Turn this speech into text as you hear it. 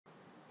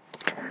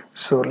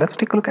So let's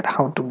take a look at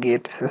how to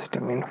get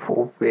system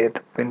info with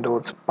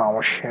Windows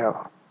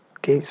PowerShell.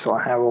 Okay, so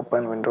I have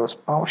opened Windows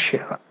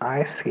PowerShell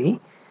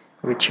IC,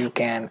 which you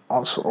can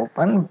also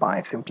open by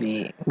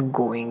simply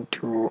going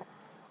to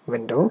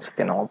Windows,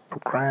 then all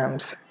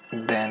programs,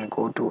 then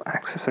go to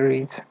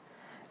accessories,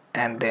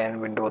 and then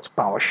Windows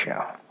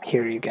PowerShell.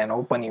 Here you can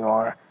open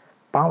your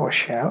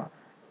PowerShell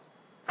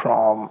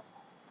from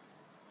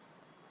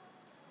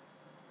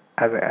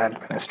as an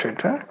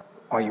administrator,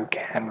 or you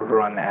can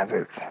run as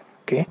is.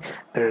 Okay,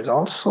 there is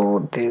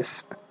also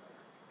this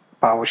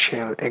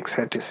PowerShell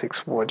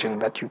x86 version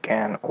that you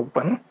can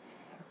open.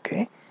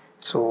 Okay,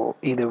 so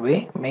either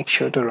way, make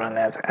sure to run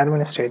as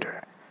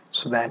administrator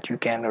so that you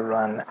can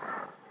run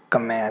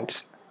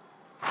commands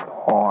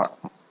for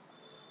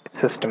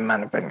system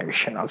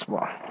manipulation as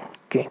well.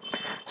 Okay,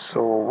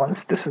 so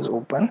once this is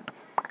open,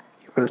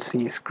 you will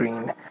see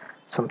screen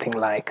something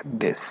like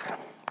this.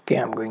 Okay,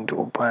 I'm going to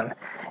open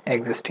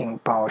existing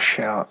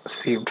PowerShell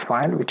saved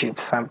file, which is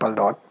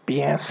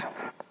sample.ps.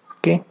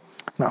 Okay,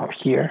 now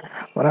here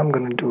what I'm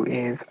going to do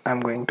is I'm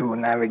going to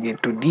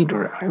navigate to D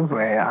drive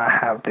where I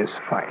have this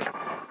file.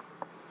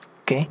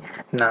 Okay,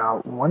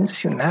 now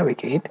once you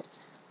navigate,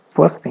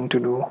 first thing to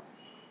do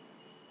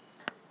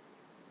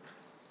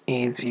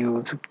is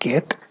use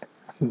get,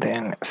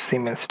 then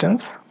sim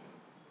instance.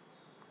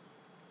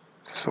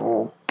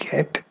 So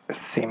get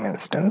sim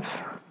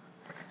instance,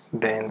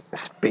 then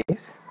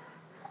space.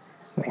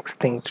 Next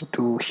thing to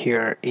do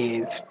here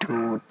is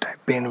to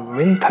type in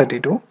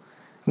win32,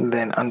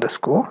 then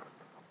underscore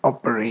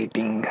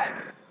operating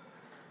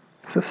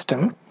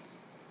system,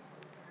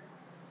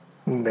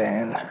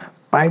 then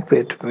pipe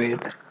it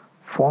with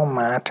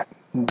format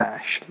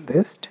dash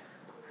list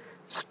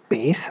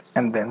space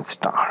and then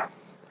star.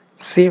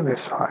 Save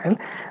this file.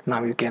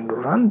 Now you can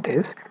run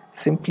this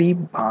simply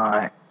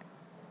by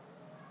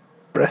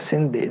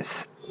pressing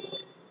this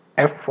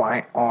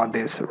F5 or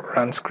this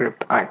run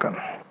script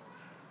icon,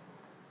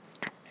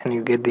 and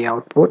you get the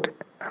output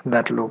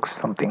that looks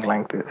something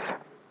like this.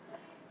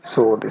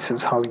 So this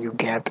is how you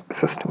get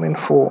system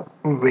info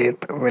with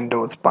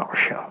Windows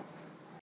PowerShell.